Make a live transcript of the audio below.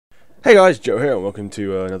Hey guys, Joe here, and welcome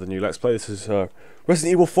to another new Let's Play. This is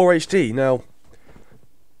Resident Evil 4 HD. Now,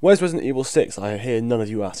 where's Resident Evil 6? I hear none of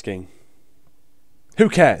you asking. Who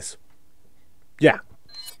cares? Yeah.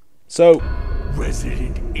 So, we're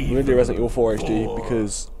going to do Resident Evil 4 HD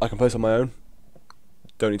because I can play this on my own.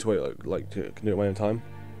 Don't need to wait, can do it at my own time.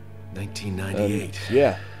 1998.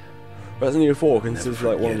 Yeah. Resident Evil 4 considered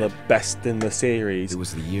like one of the best in the series. It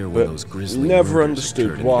was the year when those grisly never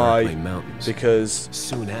understood why, because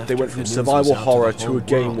soon after, they went from survival horror to a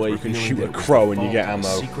game where you can shoot a crow and you get ammo.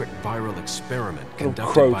 Secret viral experiment Little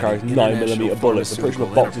crow carries 9mm bullets. I'm pretty sure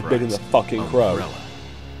the box is bigger than the fucking crow.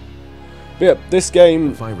 But yeah, this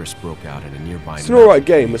game, virus broke out in a nearby it's an alright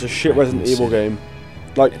game. It's a shit Resident Evil game.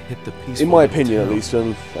 Like, in my opinion at least,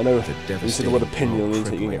 and I know when you say the word opinion means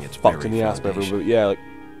that you can get fucked in the ass by everyone, but yeah, like,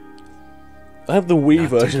 I have the Wii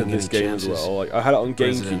version of this game as well. Like, I had it on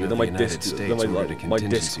GameCube, and then my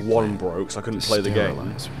disc 1 broke, so I couldn't play the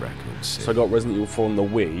game. So I got Resident Evil 4 on the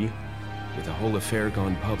Wii. With the whole affair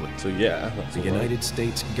gone public, so yeah, the United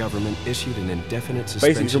States government issued an indefinite suspension.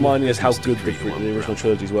 Basically, it's reminding us how good the original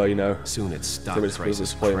trilogies were, you know. Soon it stopped.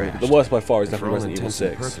 The worst by far is definitely Resident Evil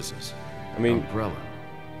 6. I mean, Umbrella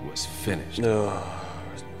was finished. Resident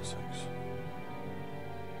Evil 6.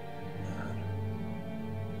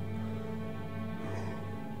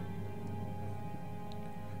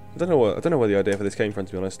 I don't know where the idea for this came from,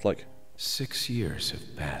 to be honest. Like, 6 years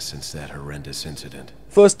have passed since that horrendous incident.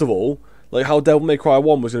 First of all, like how Devil May Cry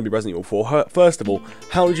 1 was going to be Resident Evil 4. First of all,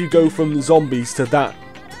 how did you go from zombies to that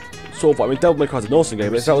sort of? I mean, Devil May Cry is an awesome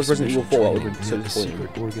game, but if that was Resident Evil 4, that would have been so disappointing. A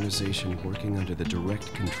secret organization working under the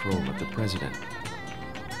direct control of the president.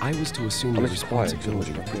 I was to assume the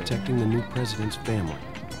responsibility of protecting the new president's family.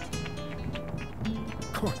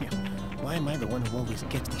 Cornel, why am I the one who always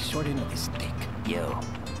gets the short end of the stick? You.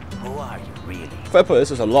 Who are you, really? Fair play,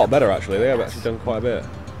 this was a lot better, actually. They have actually done quite a bit.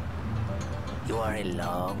 You are a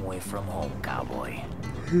long way from home, cowboy.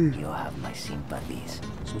 You have my sympathies.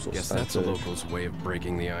 Guess that's a local's way of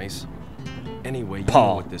breaking the ice. Anyway, you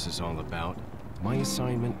know what this is all about. My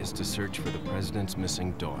assignment is to search for the president's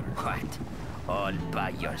missing daughter. What? All by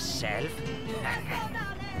yourself?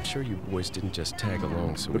 I'm sure you boys didn't just tag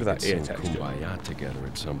along so we could sing Kumbaya together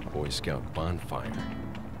at some Boy Scout bonfire.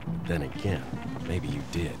 Then again, maybe you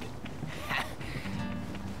did.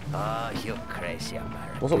 Oh, you crazy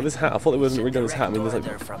American. What's up with this hat? I thought they wasn't redone this hat. I mean, there's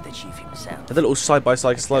like from the chief himself. a little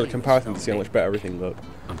side-by-side slide comparison to see how much better everything looked.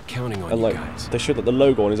 I'm counting on and like, you guys. they showed that the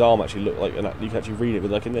logo on his arm actually looked like, and you can actually read it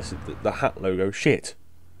with like in this, the hat logo. Shit.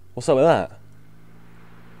 What's up with that?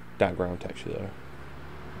 Background texture though.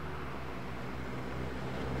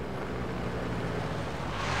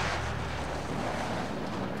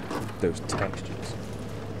 Those textures.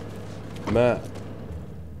 Man.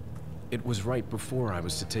 It was right before I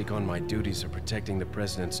was to take on my duties of protecting the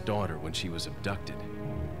president's daughter when she was abducted.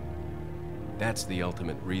 That's the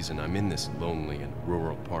ultimate reason I'm in this lonely and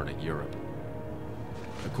rural part of Europe.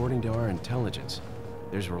 According to our intelligence,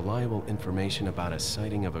 there's reliable information about a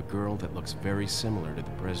sighting of a girl that looks very similar to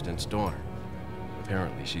the president's daughter.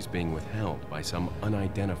 Apparently, she's being withheld by some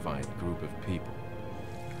unidentified group of people.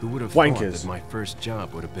 Who would have thought that my first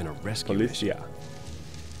job would have been a rescue mission?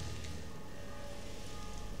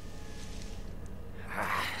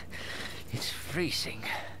 It's freezing.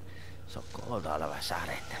 So cold all of a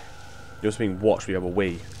sudden. You're just being watched. We have a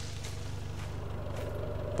Wii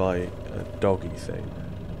by a doggy thing.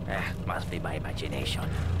 Must be my imagination.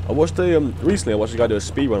 I watched recently I watched a guy do a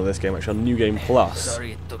speedrun of this game actually on New Game Plus.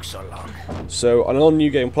 Sorry it took so long. So on New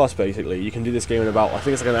Game Plus basically you can do this game in about, I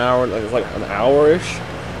think it's like an hour, hour-ish,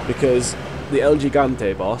 because the El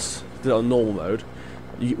Gigante boss did it on normal mode.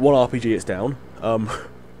 One RPG it's down.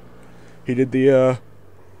 He did the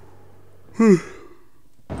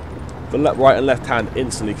right and left hand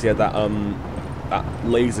instantly because he had that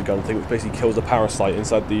laser gun thing which basically kills the parasite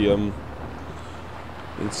inside the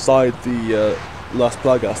Las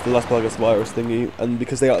Plagas, the Las Plagas virus thingy, and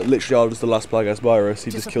because they literally are just the Las Plagas virus,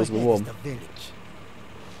 he just kills them in one.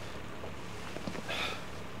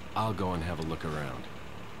 I'll go and have a look around.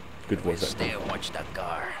 Good voice acting. Stay and watch that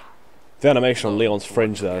car. The animation on Leon's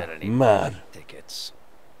fringe though, man. Tickets.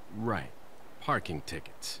 Right. Parking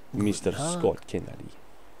tickets. Mr. Scott Kennedy.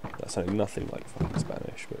 That sounded nothing like fucking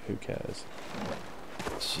Spanish, but who cares?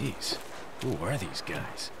 Jeez. Who are these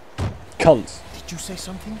guys? Cunts. Did you say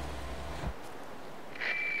something?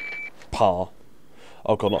 Pa.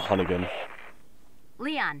 Oh god, not Hunnigan.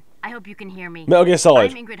 Leon, I hope you can hear me. Metal Gear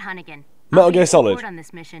Solid. I'm Ingrid Hunnigan. Metal Gear Solid. On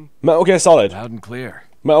this mission. Metal Gear Solid. Loud and clear.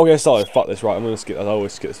 Metal Gear Solid. Fuck this, right, I'm gonna skip. I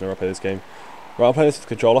always skip this whenever I play this game. Right, I'm playing this with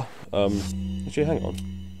the controller. Actually, hang on.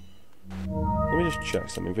 Let me just check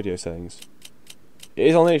something. Video settings. It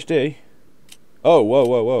is on HD. Oh, whoa,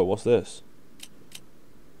 whoa, whoa! What's this?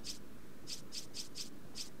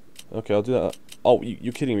 Okay, I'll do that. Oh,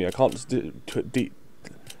 you're kidding me! I can't just do.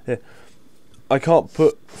 I can't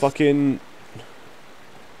put fucking.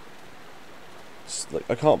 Like,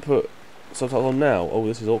 I can't put subtitles on now. Oh,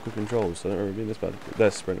 this is awkward controls. So I don't remember being this bad.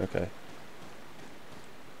 There's sprint. Okay.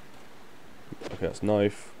 Okay, that's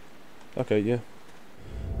knife. Okay, yeah.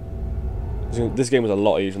 This game was a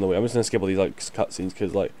lot easier than the way. I'm just gonna skip all these like cutscenes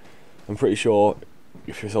because like I'm pretty sure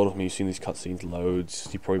if you're older than me, you've seen these cutscenes loads.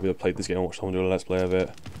 You probably would have played this game and watched someone do a let's play of it.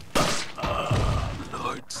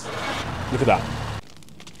 Look at that.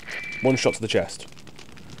 One shot to the chest.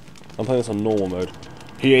 I'm playing this on normal mode.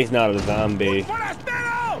 He is now a zombie.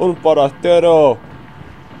 Un forastero!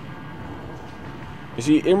 You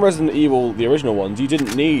see, in Resident Evil, the original ones, you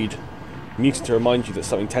didn't need music to remind you that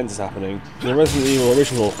something tense is happening. In Resident Evil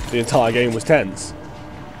original, the entire game was tense.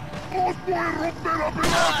 Oh,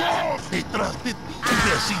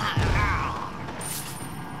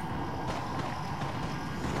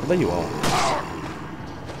 there you are.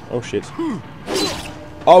 Oh shit.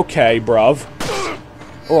 Okay, bruv.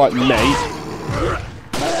 Alright, mate.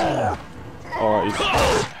 Alright,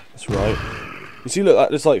 that's right. You see,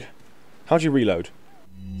 look, it's like, how do you reload?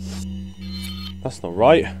 That's not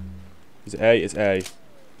right. Is it A? It's A.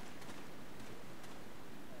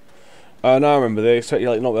 Now I remember, they expect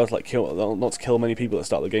you like not be able to like kill, not to kill many people at the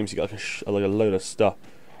start of the game, so you get like a load of stuff.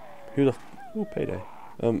 Who the ooh, payday.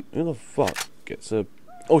 Who the fuck gets a?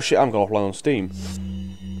 Oh shit! I'm going offline on Steam.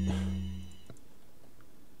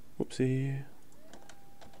 Whoopsie.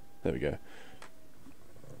 There we go.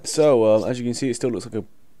 So as you can see, it still looks like a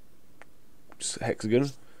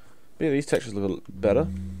hexagon. But yeah, these textures look a little better.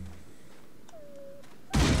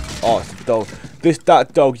 Oh, it's the dog.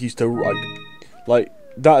 That dog used to like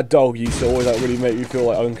that dog used to always like really make me feel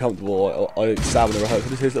like uncomfortable. Like stabbing her hurt.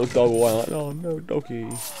 Just his little dog away. Like, oh no, doggy.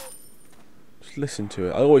 Just listen to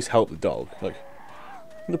it. I always help the dog. Like,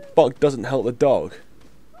 who the fuck doesn't help the dog?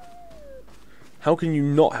 How can you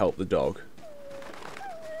not help the dog?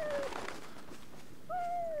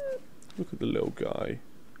 Look at the little guy.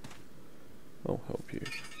 I'll help you.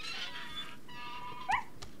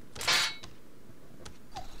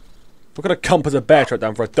 What kind of cump has a bear trap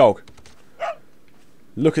down for a dog?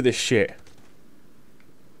 Look at this shit.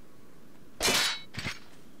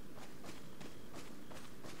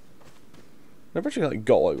 I've actually like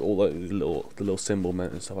got like all the little symbol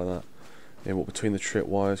meant and stuff like that. Yeah, what between the trip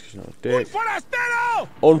wires? Because you're not a dick.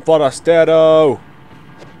 Un forastero!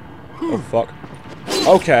 Oh fuck.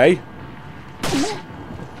 Okay.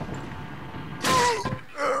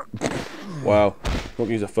 Wow. I'm not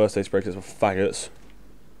gonna use a first aid spray because it's for faggots.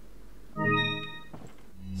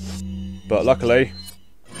 But luckily,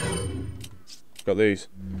 got these.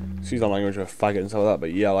 Excuse my language of faggot and stuff like that,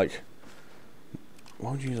 but yeah, like,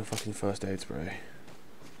 why would you use a fucking first aid spray?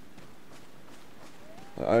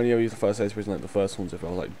 Like, I only ever use the first aid sprays in like the first ones if I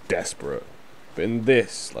was like desperate. But in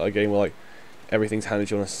this, like a game where like everything's handed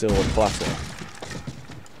to you on a silver platter,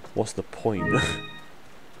 what's the point?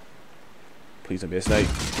 Please don't be a snake.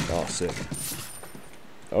 Oh, sick.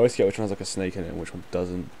 I always get which one has like a snake in it and which one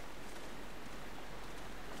doesn't.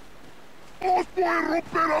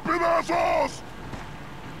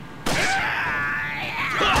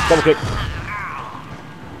 Double kick.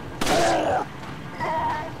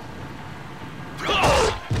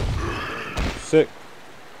 Sick.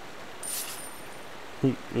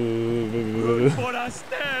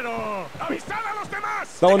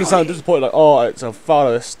 That one just sounded disappointed, like, oh, it's a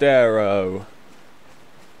forastero.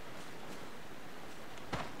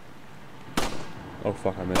 Oh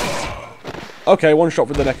fuck, I missed. Okay, one shot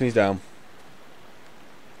for the neck and he's down.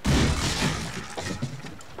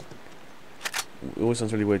 It always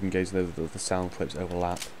sounds really weird in games the sound clips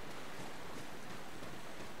overlap.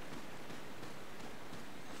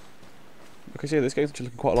 Okay, so yeah, this game's actually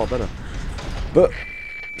looking quite a lot better. But,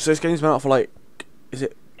 so this game's been out for like, is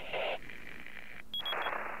it?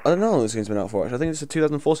 I don't know how long this game's been out for actually. I think it's a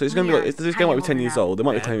 2004, so it's going to be like, this game might be 10 years old. It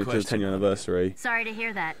might be 10 year anniversary. Sorry to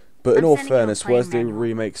hear that. But in all fairness, where's the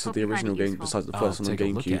remakes of the original game besides the first one on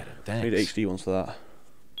GameCube? I need HD ones for that.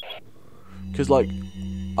 Because like,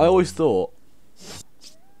 I always thought,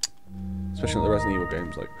 especially with the Resident Evil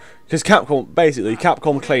games, like, because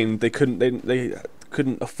Capcom claimed they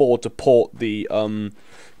couldn't afford to port the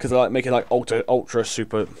because they're like making like Ultra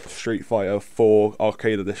Super Street Fighter 4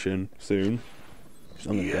 Arcade Edition soon. Which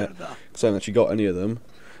I'm gonna get, because I haven't actually got any of them.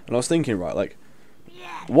 And I was thinking, right, like,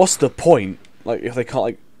 what's the point? Like, if they can't,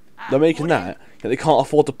 like, they're making that, yet they can't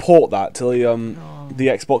afford to port that to the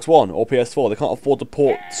Xbox One or PS4. They can't afford to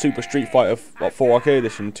port Super Street Fighter 4 Arcade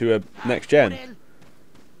Edition to a next gen.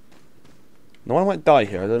 Now I might die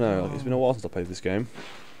here, I don't know. Like, it's been a while since I played this game.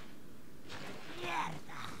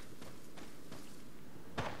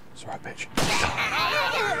 It's alright, bitch.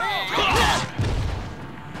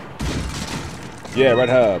 Yeah, red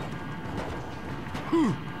herb.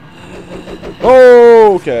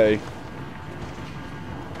 Okay.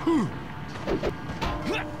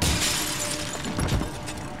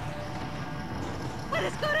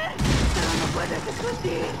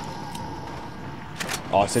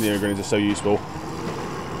 Oh, incendiary grenades are so useful.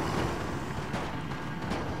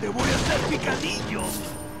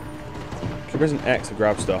 There's an X to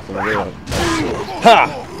grab stuff and we're like,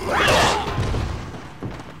 ha!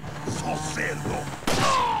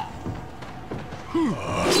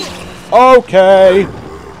 Okay.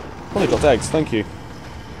 Only got eggs, thank you.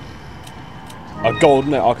 A gold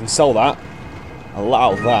net, I can sell that.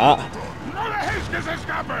 Allow that.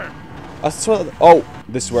 I swear. Oh,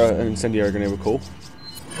 this is where an incendiary grenade would call.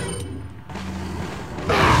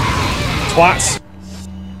 Twats.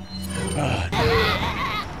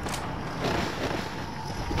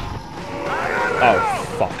 Oh,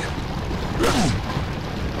 fuck.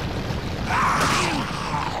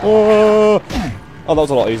 Oh, that was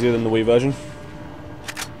a lot easier than the Wii version.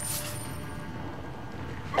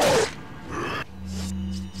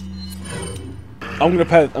 I'm gonna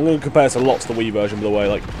compare this a lot to the Wii version, by the way,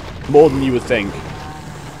 like more than you would think.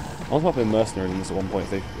 I was probably mercenaries in this at one point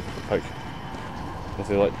if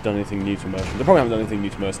they like done anything new to mercenaries. They probably haven't done anything new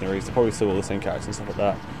to mercenaries. They're probably still all the same characters and stuff like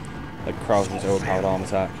that. Like Krauser's overpowered arm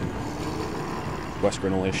attack and Wesker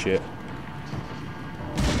and all this shit.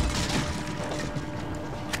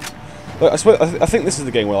 Like, I think this is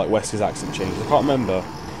the game where like Wesker's accent changes. I can't remember.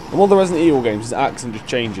 In all the Resident Evil games, his accent just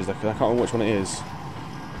changes. Like, I can't remember which one it is.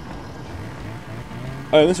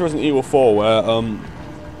 Oh, and this is Resident Evil 4 where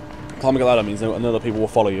climbing a ladder means that other people will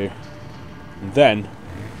follow you. And then...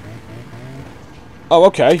 Oh,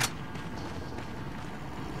 okay.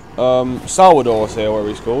 Salvador's here, whatever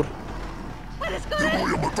he's called.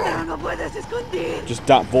 Just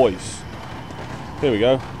that voice. Here we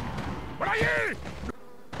go.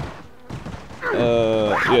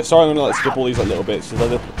 Yeah, sorry I'm gonna like skip all these like little bits.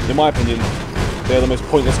 In my opinion, they're the most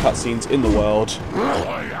pointless cutscenes in the world.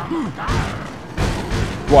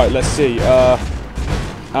 Right, let's see.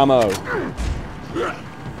 Ammo.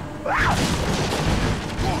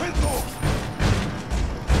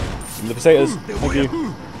 Give me the potatoes. Thank you.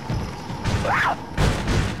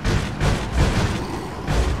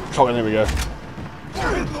 Shotgun, there we go.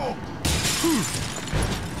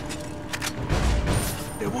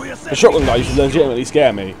 The shotgun guy used to legitimately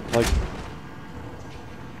scare me.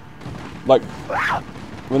 Like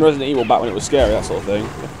when Resident Evil back when it was scary, that sort of thing.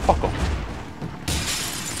 Yeah, fuck off.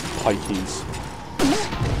 Pikeys.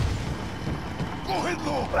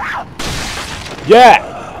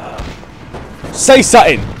 Yeah! Say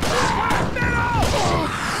something!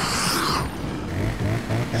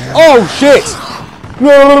 Oh shit!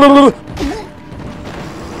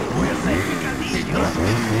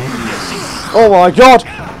 Oh my god!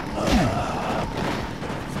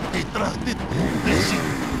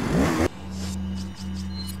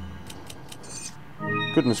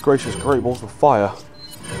 Goodness gracious, great balls of fire.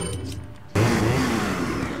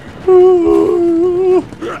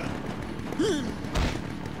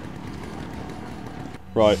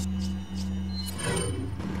 Right.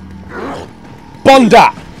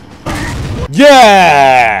 Bonda!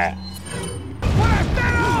 Yeah!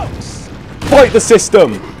 Fight the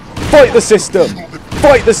system! Fight the system!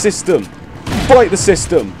 Fight the system! Fight the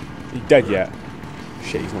system! Is he dead yet?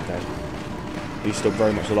 Shit, he's not dead. He's still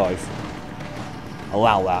very much alive.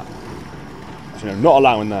 Allow that. Actually, no, not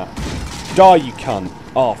allowing that. Die, you cunt.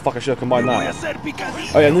 Oh, fuck, I should have combined that.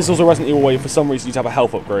 Oh yeah, and this is also Resident Evil where for some reason you have a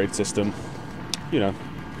health upgrade system. You know.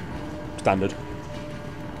 Standard.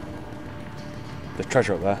 There's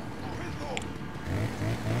treasure up there.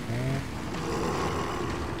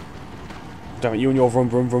 Damn it, you and your vroom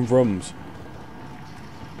vroom vroom vrooms.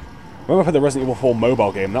 Remember I played the Resident Evil 4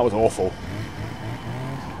 mobile game? That was awful.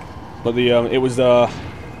 But the, it was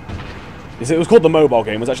called the mobile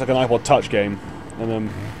game. It was actually like an iPod Touch game.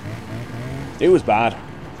 And, it was bad. I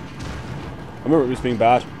remember it was being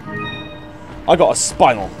bad. I got a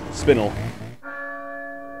spinal.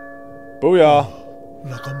 Booyah!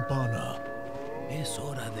 La campana. Es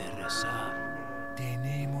hora de rezar.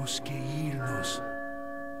 Tenemos que irnos.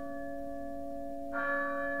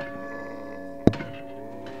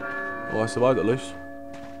 Oh, I survived at least.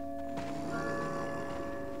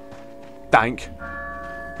 Dank.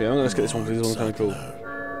 Yeah, I'm gonna skip this one because this one's kind of cool.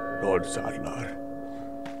 Lord Sadler.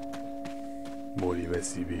 Mori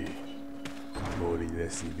Vesibi. Mori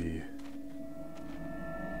Vesibi.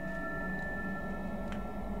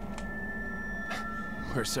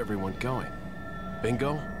 Where's everyone going?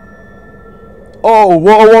 Bingo? Oh,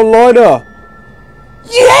 what a one-liner!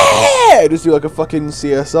 Yeah! Just do like a fucking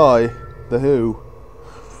CSI. The Who.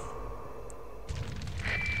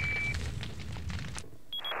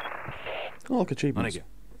 Oh, like achievements. Hunnigan,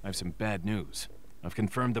 I have some bad news. I've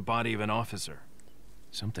confirmed the body of an officer.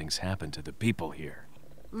 Something's happened to the people here.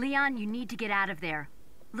 Leon, you need to get out of there.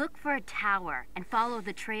 Look for a tower and follow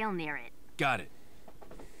the trail near it. Got it.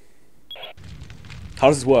 How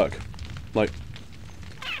does this work? Like...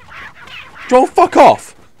 Joel, fuck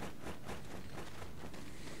off!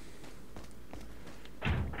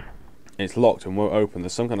 It's locked and won't open.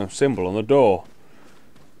 There's some kind of symbol on the door.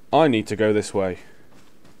 I need to go this way.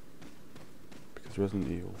 Because Resident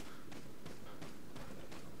Evil.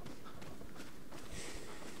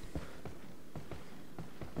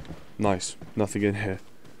 Nice. Nothing in here.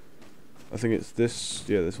 I think it's this.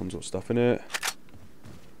 Yeah, this one's got stuff in it.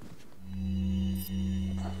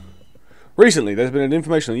 Recently, there's been an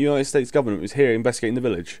information that the United States government was here investigating the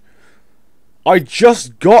village. I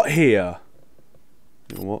just got here!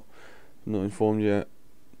 You know what? I'm not informed yet.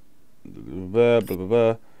 Blah, blah, blah,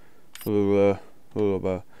 blah, blah, blah,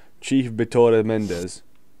 blah. Chief Vitor Mendez.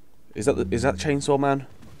 Is that Chainsaw Man?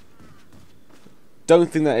 Don't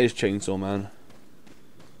think that is Chainsaw Man.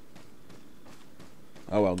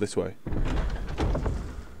 Oh well, this way.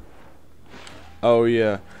 Oh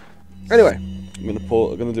yeah. Anyway, I'm gonna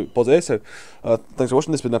pause here. So, thanks for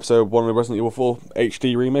watching. This has been episode 1 of Resident Evil 4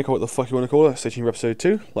 HD remake, or what the fuck you want to call it. Stay tuned for episode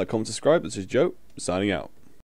 2. Like, comment, subscribe. This is Joe, signing out.